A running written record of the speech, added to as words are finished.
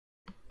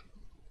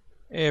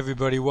Hey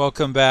everybody,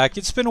 welcome back.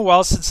 It's been a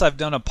while since I've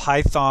done a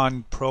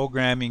Python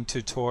programming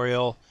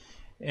tutorial,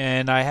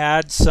 and I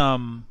had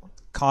some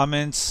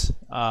comments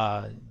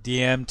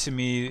DM to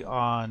me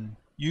on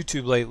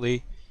YouTube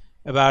lately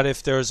about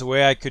if there was a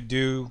way I could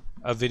do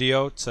a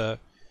video to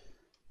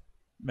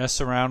mess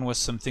around with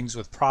some things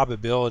with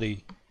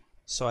probability.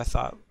 So I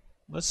thought,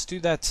 let's do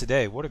that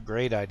today. What a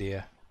great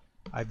idea.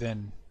 I've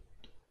been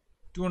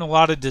doing a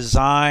lot of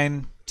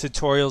design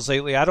tutorials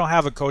lately. I don't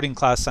have a coding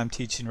class I'm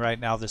teaching right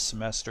now this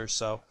semester,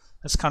 so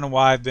that's kind of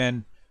why I've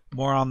been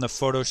more on the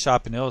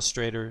Photoshop and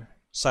Illustrator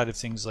side of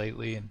things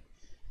lately, and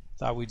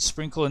thought we'd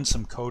sprinkle in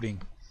some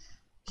coding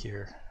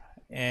here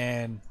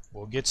and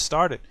we'll get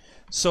started.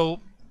 So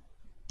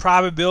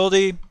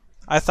probability,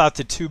 I thought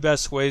the two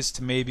best ways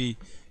to maybe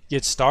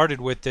get started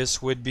with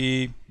this would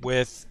be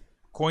with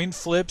coin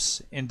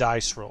flips and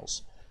dice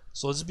rolls.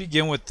 So let's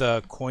begin with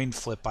the coin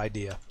flip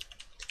idea.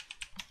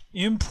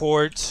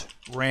 Import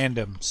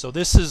random. So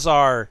this is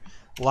our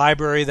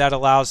library that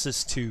allows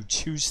us to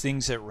choose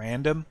things at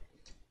random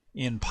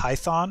in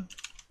Python.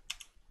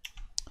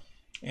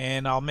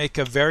 And I'll make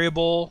a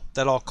variable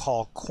that I'll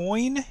call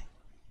coin,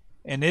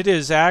 and it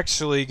is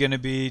actually going to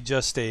be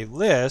just a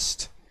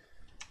list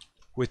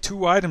with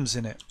two items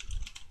in it: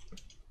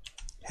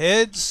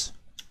 heads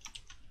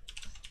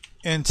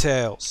and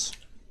tails.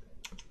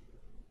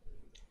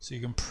 So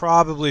you can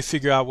probably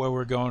figure out where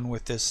we're going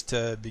with this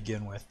to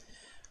begin with.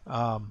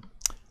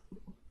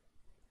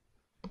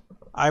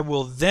 I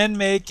will then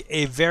make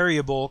a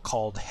variable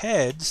called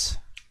heads,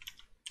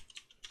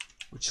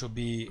 which will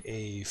be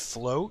a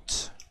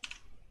float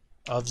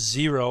of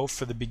 0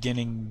 for the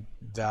beginning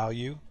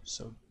value.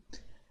 So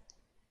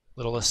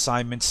little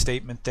assignment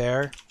statement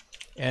there.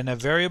 And a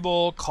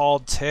variable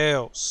called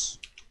tails,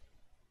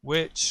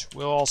 which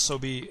will also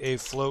be a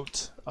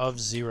float of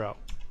 0.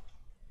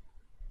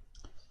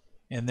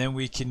 And then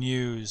we can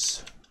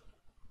use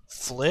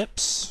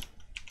flips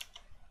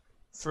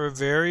for a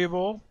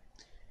variable,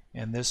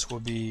 and this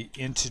will be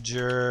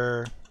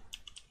integer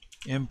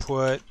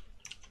input.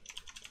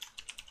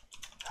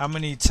 How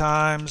many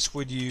times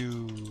would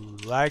you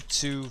like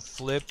to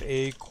flip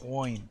a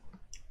coin?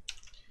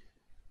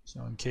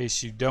 So in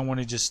case you don't want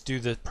to just do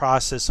the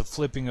process of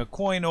flipping a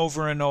coin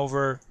over and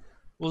over,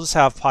 we'll just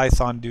have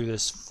Python do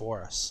this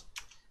for us.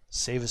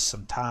 Save us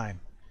some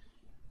time.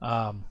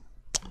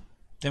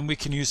 Then we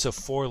can use a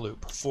for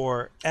loop.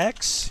 For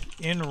x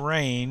in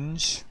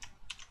range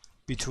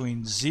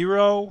between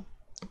 0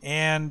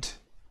 and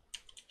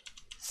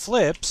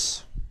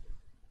flips,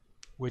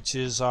 which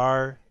is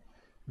our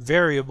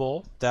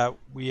variable that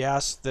we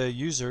ask the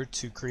user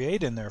to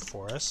create in there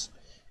for us,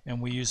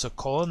 and we use a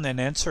colon, then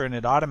enter, and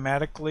it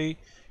automatically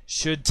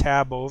should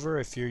tab over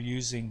if you're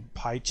using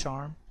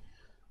PyCharm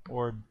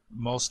or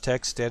most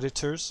text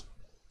editors,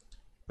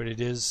 but it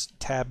is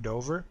tabbed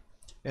over.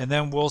 And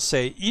then we'll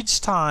say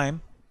each time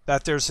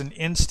that there's an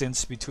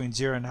instance between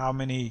 0 and how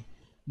many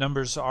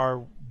numbers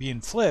are being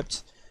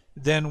flipped,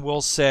 then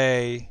we'll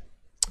say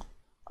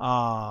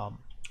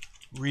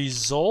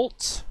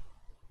result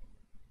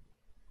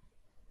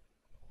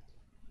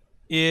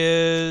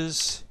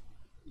is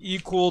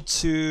equal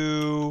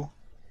to,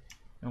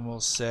 and we'll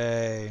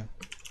say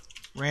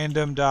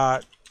random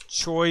dot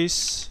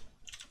choice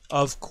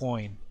of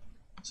coin.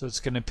 So it's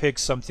going to pick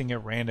something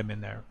at random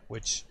in there,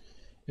 which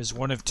is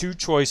one of two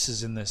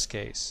choices in this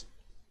case.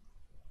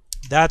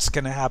 That's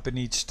going to happen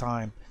each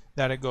time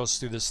that it goes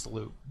through this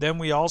loop. Then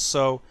we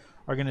also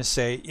are going to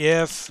say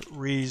if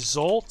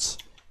result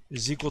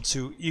is equal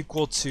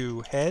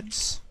to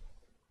heads,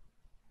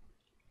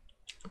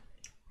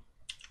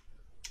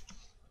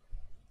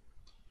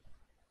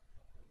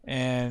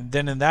 and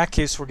then in that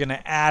case we're going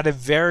to add a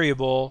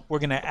variable, we're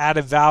going to add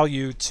a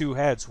value to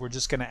heads. We're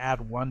just going to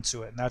add 1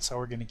 to it, and that's how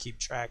we're going to keep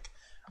track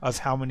of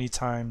how many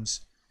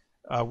times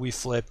we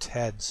flipped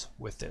heads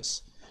with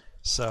this.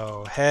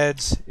 So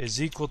heads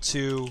is equal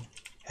to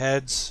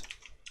heads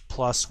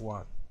plus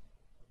 1.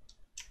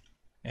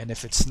 And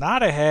if it's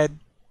not a head,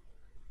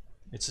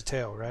 it's a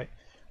tail, right?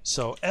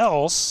 So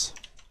else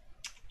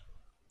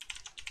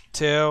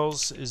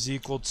tails is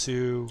equal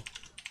to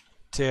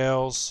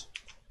tails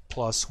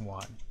plus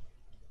 1.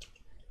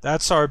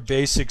 That's our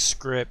basic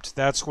script.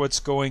 That's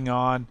what's going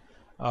on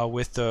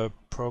with the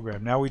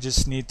program. Now we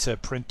just need to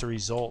print the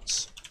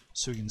results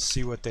so we can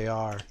see what they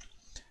are.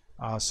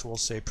 So we'll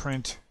say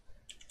print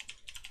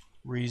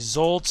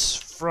results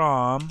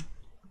from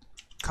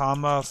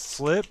comma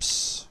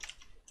flips,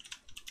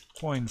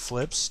 coin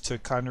flips, to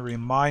kind of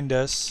remind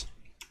us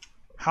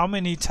how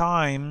many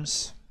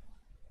times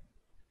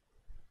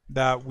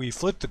that we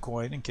flipped the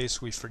coin in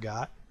case we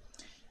forgot.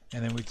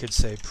 And then we could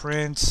say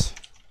print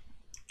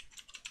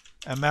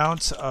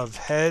amount of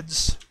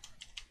heads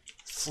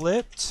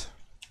flipped,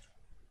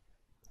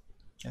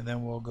 and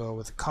then we'll go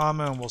with a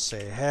comma and we'll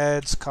say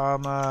heads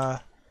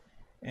comma,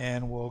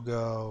 and we'll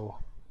go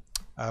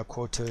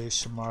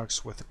quotation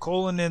marks with a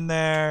colon in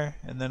there,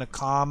 and then a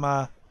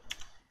comma,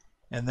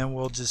 and then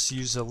we'll just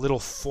use a little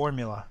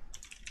formula: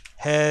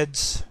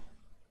 heads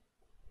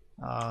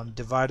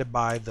divided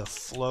by the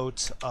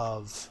float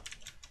of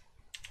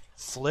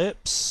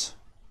flips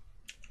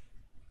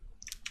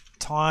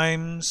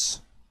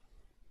times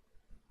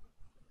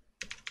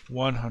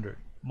 100,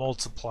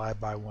 multiply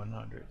by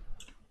 100.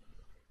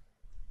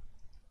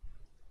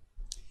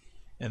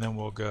 And then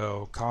we'll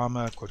go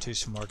comma,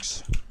 quotation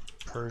marks,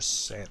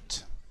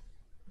 %.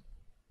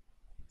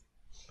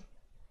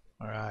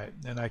 All right,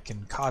 then I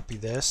can copy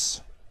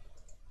this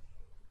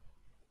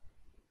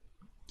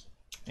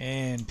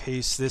and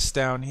paste this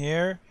down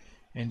here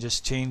and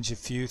just change a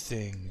few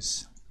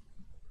things.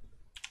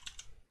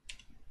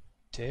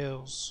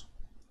 Tails,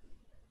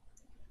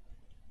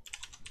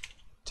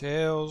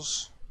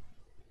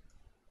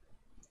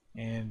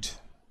 and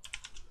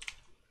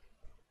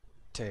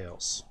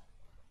tails.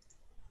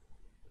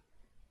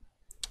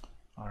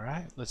 All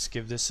right, let's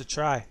give this a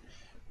try.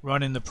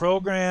 Running the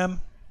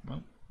program.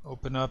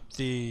 Open up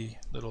the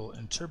little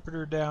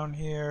interpreter down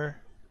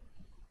here,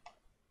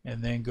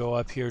 and then go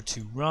up here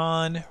to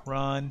run,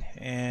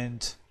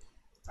 and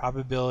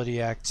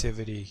probability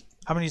activity.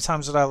 How many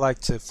times would I like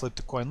to flip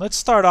the coin? Let's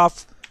start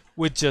off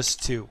with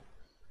just 2.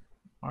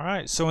 All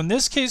right, so in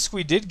this case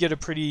we did get a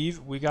pretty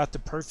even, we got the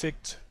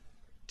perfect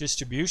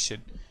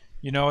distribution.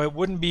 You know, it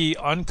wouldn't be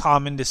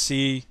uncommon to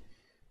see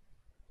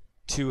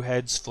 2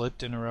 heads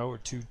flipped in a row or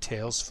 2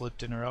 tails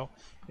flipped in a row.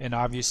 And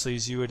obviously,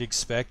 as you would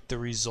expect, the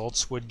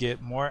results would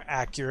get more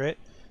accurate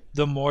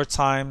the more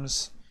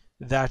times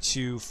that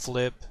you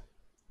flip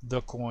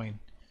the coin.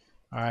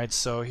 All right,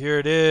 so here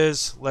it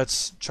is.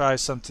 Let's try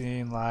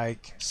something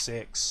like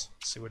 6.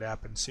 See what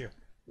happens here.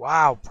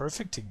 Wow,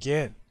 perfect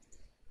again.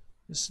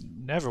 This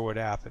never would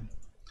happen.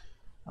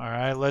 All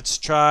right, let's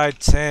try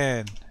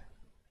 10.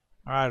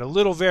 All right, a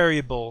little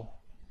variable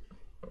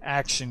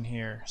action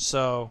here.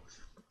 So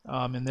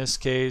in this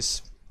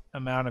case,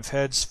 amount of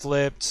heads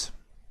flipped.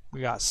 We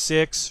got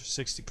 6,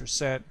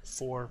 60%,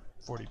 4,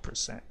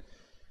 40%.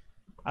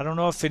 I don't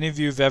know if any of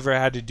you have ever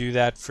had to do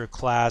that for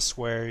class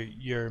where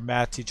your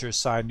math teacher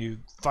assigned you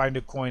find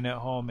a coin at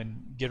home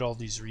and get all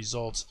these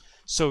results.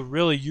 So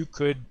really you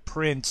could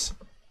print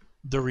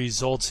the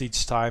results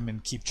each time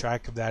and keep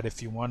track of that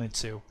if you wanted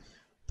to.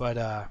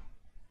 But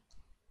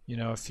you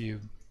know, if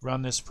you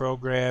run this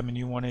program and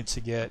you wanted to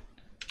get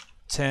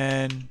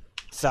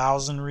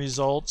 10,000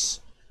 results,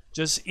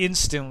 just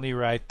instantly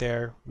right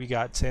there we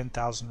got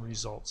 10,000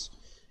 results,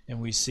 and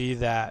we see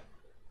that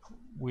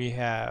we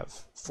have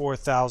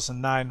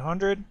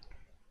 4,900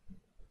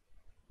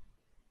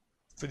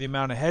 for the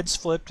amount of heads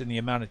flipped and the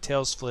amount of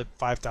tails flipped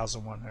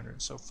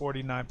 5,100, so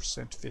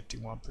 49% to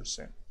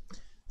 51%.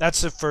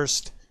 That's the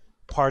first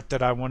part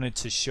that I wanted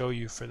to show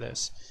you for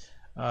this.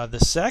 The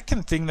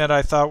second thing that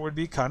I thought would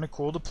be kind of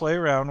cool to play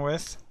around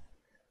with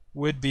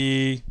would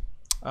be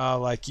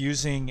like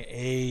using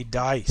a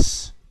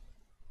dice.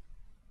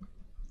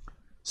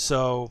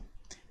 So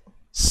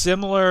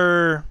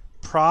similar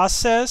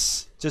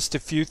process, just a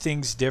few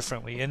things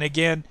differently. And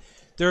again,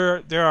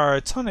 there are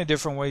a ton of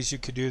different ways you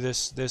could do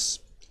this.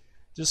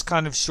 Just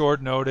kind of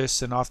short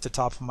notice and off the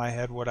top of my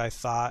head what I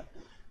thought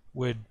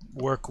would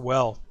work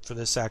well for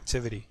this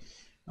activity.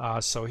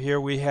 So here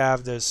we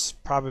have this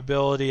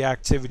probability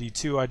activity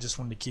 2. I just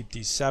wanted to keep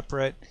these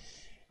separate.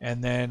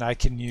 And then I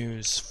can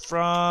use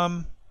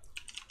from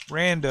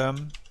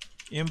random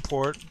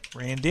import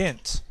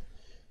randint.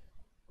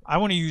 I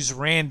want to use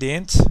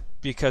randint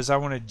because I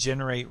want to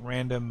generate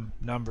random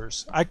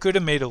numbers. I could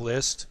have made a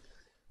list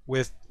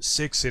with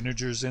 6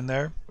 integers in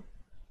there,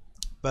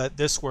 but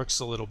this works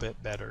a little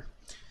bit better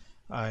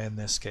in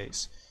this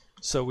case.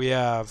 So we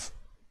have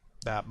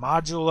that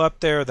module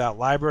up there, that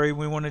library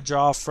we want to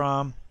draw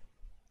from.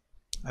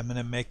 I'm going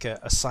to make an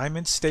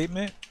assignment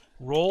statement.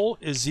 Roll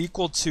is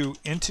equal to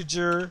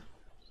integer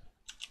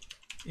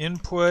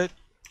input.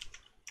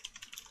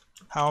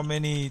 How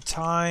many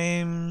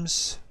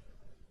times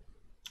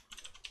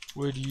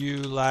would you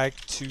like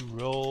to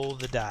roll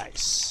the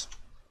dice?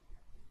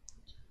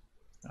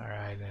 All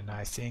right, and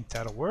I think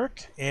that'll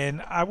work.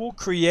 And I will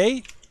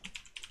create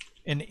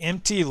an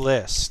empty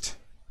list.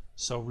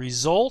 So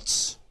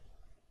results,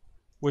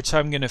 which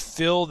I'm going to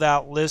fill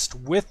that list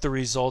with the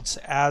results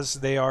as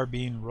they are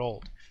being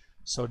rolled.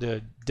 So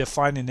to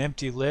define an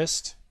empty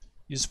list,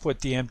 you just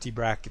put the empty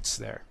brackets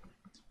there.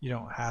 You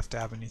don't have to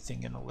have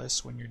anything in a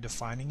list when you're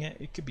defining it.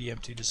 It could be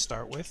empty to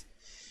start with.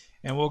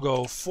 And we'll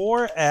go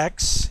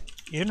 4x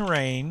in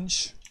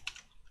range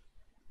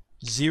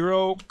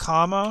 0,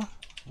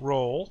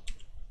 roll.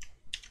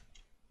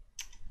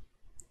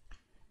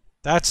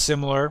 That's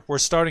similar. We're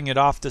starting it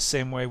off the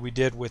same way we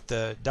did with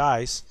the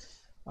dice.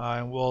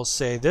 And we'll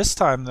say this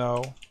time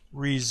though,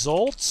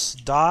 results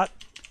dot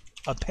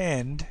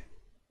append.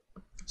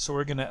 So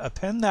we're going to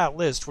append that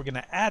list. We're going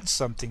to add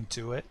something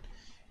to it.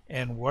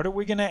 And what are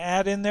we going to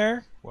add in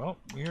there? Well,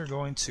 we are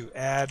going to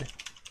add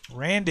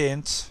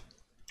randint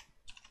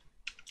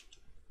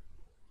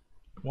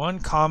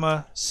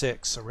 1,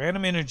 6. A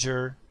random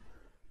integer.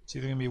 It's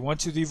either going to be 1,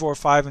 2, 3, 4,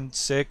 5, and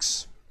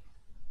 6.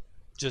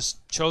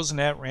 Just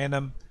chosen at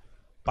random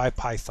by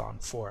Python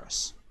for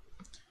us.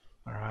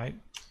 All right.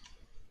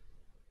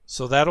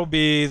 So that'll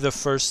be the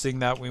first thing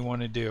that we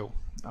want to do.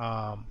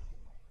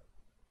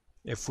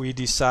 If we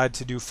decide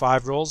to do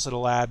 5 rolls,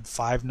 it'll add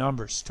 5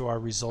 numbers to our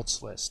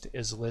results list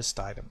as list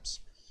items.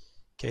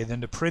 Okay,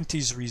 then to print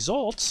these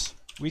results,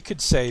 we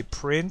could say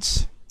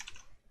print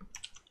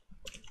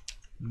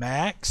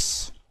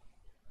max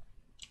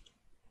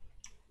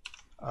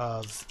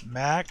of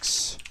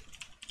max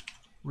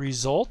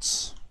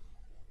results.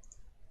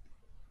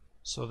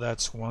 So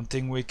that's one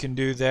thing we can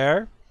do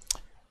there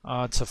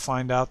to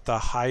find out the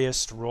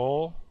highest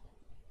roll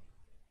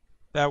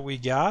that we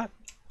got.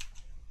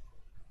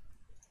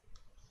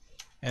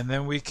 And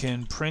then we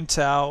can print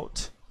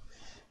out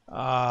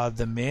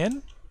the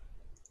min.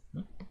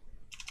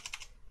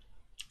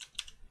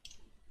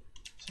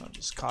 So I'll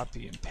just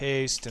copy and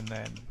paste, and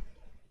then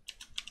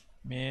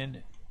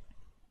min.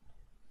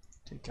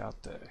 Take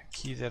out the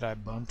key that I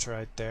bumped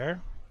right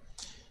there.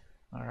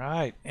 All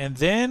right, and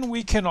then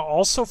we can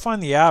also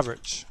find the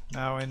average.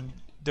 Now,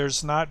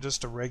 there's not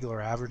just a regular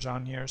average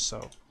on here,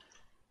 so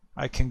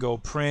I can go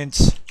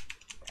print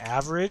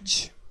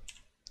average,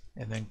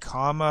 and then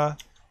comma,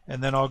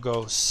 and then I'll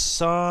go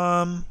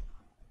sum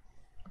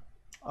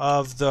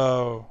of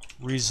the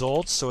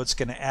results. So it's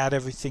going to add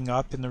everything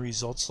up in the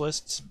results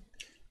list. It's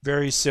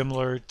very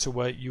similar to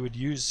what you would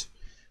use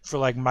for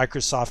like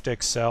Microsoft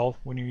Excel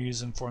when you're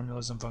using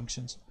formulas and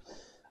functions.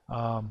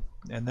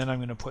 And then I'm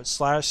going to put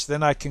slash.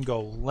 Then I can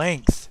go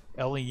length,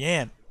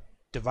 len,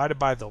 divided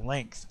by the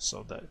length.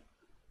 So that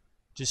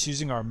just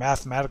using our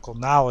mathematical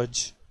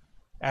knowledge,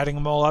 adding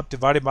them all up,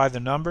 divided by the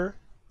number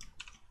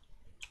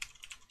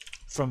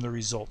from the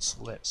results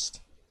list.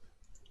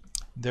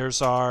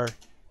 There's our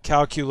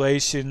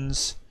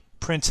calculations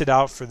printed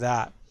out for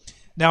that.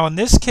 Now in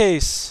this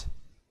case,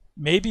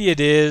 maybe it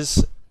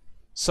is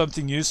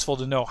something useful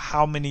to know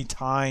how many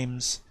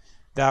times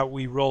that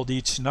we rolled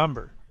each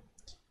number.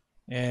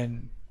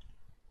 And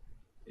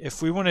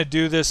if we want to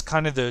do this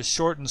kind of the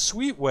short and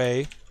sweet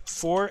way,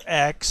 for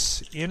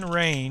x in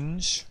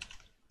range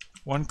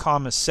 1,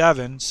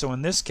 7, so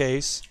in this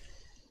case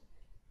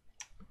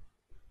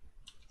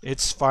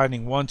it's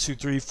finding 1, 2,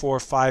 3, 4,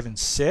 5, and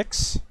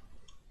 6,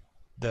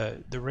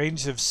 the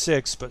range of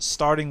 6, but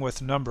starting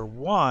with number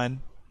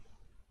 1.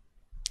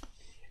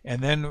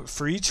 And then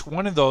for each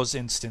one of those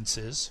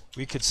instances,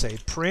 we could say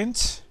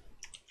print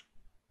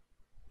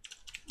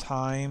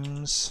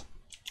times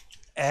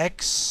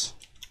x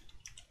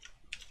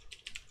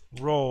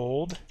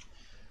rolled.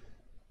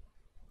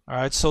 All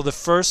right, so the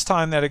first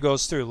time that it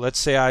goes through, let's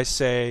say I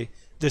say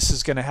this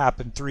is going to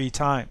happen 3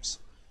 times.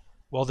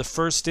 Well, the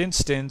first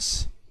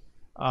instance,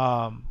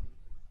 or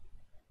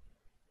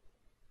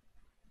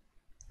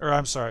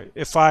I'm sorry,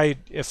 if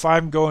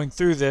I'm going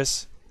through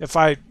this, if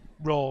I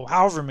roll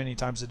however many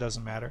times, it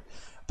doesn't matter,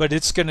 but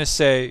it's going to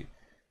say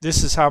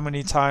this is how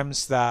many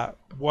times that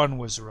 1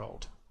 was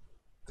rolled,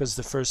 because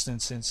the first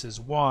instance is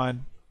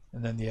 1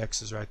 and then the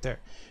x is right there.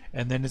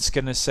 And then it's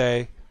going to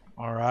say,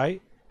 all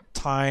right,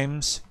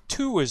 times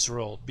 2 is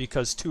rolled,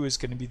 because 2 is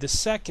going to be the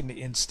second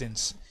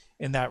instance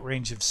in that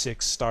range of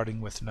 6 starting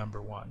with number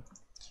 1.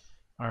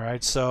 All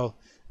right, so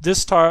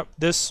this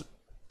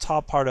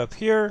top part up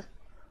here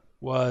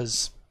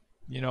was,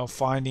 you know,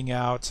 finding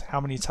out how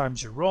many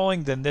times you're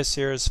rolling. Then this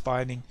here is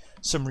finding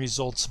some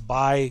results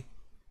by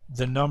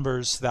the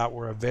numbers that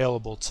were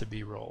available to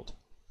be rolled.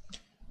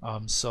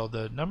 So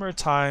the number of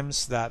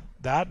times that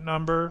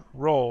number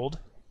rolled,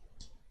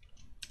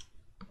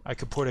 I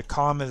could put a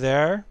comma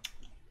there,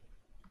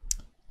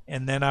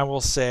 and then I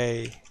will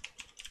say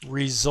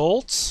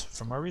results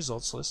from our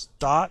results list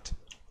dot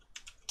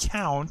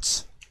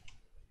count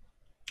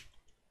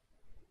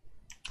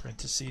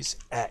parentheses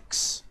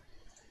x.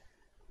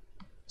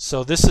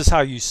 So this is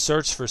how you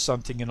search for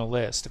something in a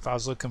list. If I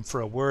was looking for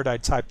a word,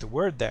 I'd type the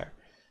word there.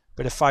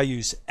 But if I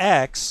use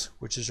x,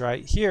 which is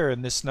right here,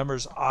 and this number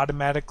is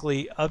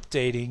automatically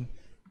updating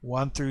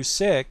 1 through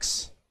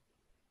 6,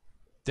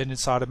 then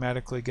it's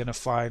automatically going to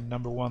find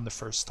number 1 the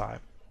first time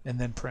and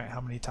then print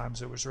how many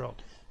times it was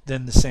rolled.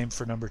 Then the same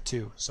for number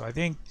 2. So I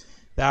think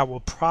that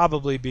will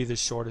probably be the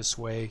shortest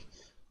way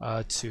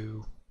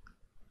to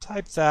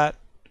type that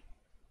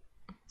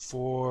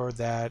for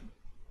that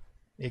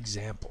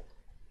example.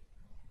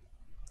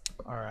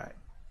 All right,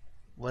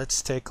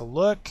 let's take a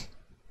look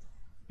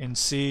and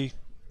see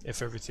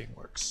if everything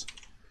works.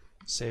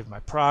 Save my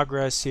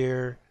progress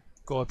here,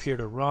 go up here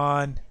to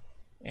run,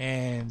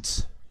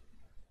 and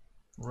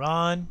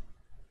run.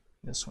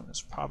 This one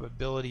is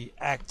probability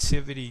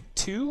activity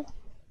 2.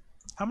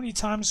 How many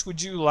times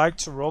would you like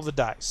to roll the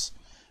dice?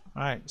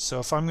 All right, so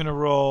if I'm going to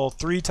roll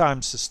 3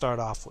 times to start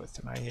off with,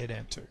 and I hit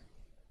enter.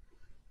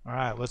 All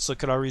right, let's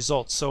look at our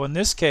results. So in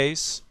this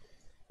case,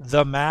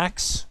 the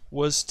max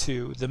was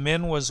 2, the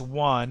min was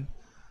 1,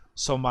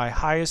 so my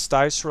highest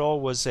dice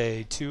roll was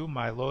a 2,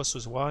 my lowest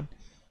was 1.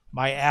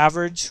 My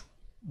average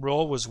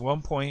roll was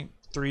 1.3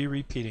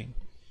 repeating,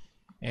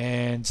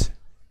 and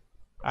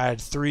I had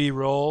 3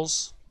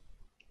 rolls,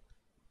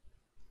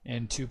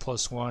 and 2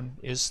 plus 1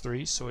 is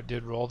 3, so it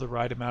did roll the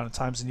right amount of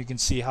times. And you can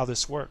see how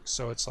this works.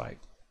 So it's like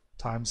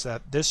times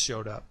that this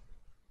showed up.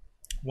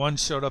 1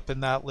 showed up in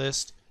that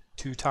list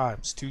 2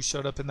 times. 2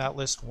 showed up in that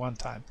list 1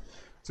 time.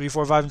 3,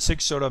 4, 5, and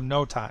 6 showed up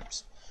no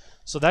times.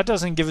 So that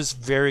doesn't give us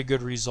very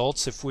good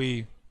results. If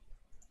we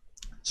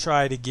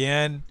try it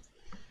again,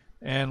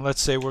 and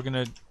let's say we're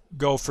going to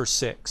go for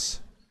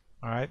 6.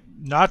 All right,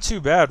 not too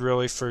bad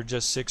really for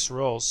just 6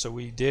 rolls. So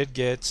we did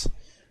get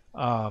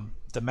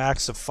the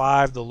max of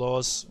 5, the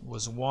lowest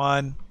was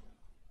 1.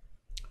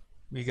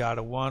 We got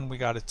a 1, we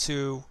got a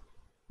 2,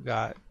 we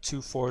got 2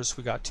 4s,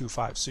 we got 2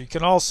 5s. So you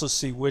can also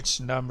see which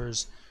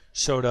numbers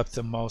showed up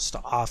the most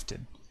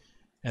often.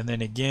 And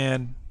then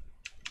again,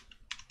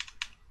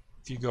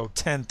 if you go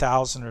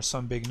 10,000 or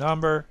some big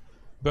number,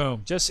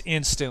 boom, just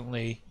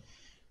instantly,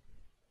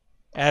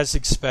 as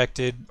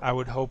expected. I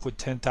would hope with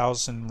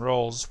 10,000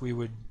 rolls we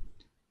would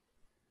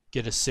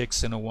get a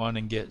 6 and a 1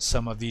 and get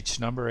some of each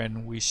number,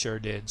 and we sure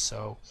did.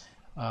 So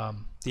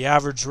the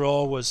average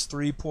roll was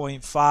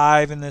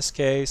 3.5 in this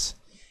case,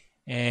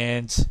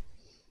 and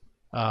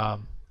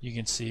you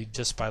can see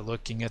just by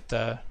looking at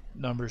the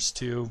numbers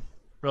too,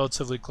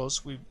 relatively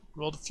close. We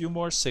rolled a few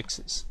more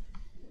 6s.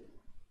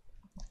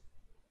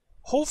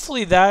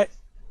 Hopefully that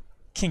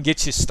can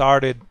get you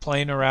started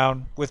playing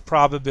around with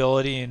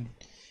probability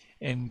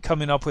and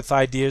coming up with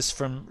ideas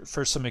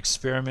for some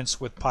experiments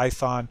with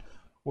Python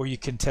where you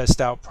can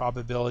test out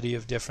probability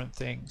of different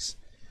things.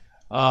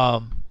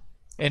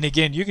 And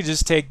again, you can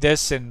just take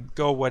this and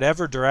go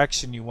whatever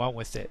direction you want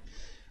with it.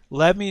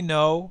 Let me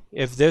know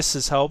if this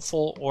is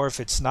helpful or if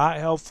it's not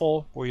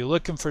helpful, or you're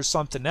looking for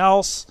something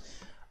else.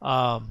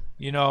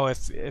 You know,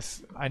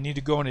 if I need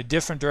to go in a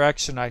different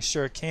direction, I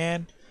sure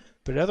can.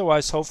 But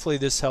otherwise, hopefully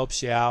this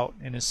helps you out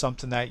and is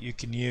something that you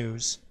can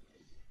use.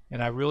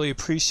 And I really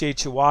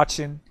appreciate you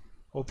watching.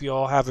 Hope you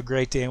all have a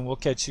great day, and we'll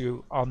catch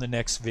you on the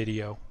next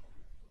video.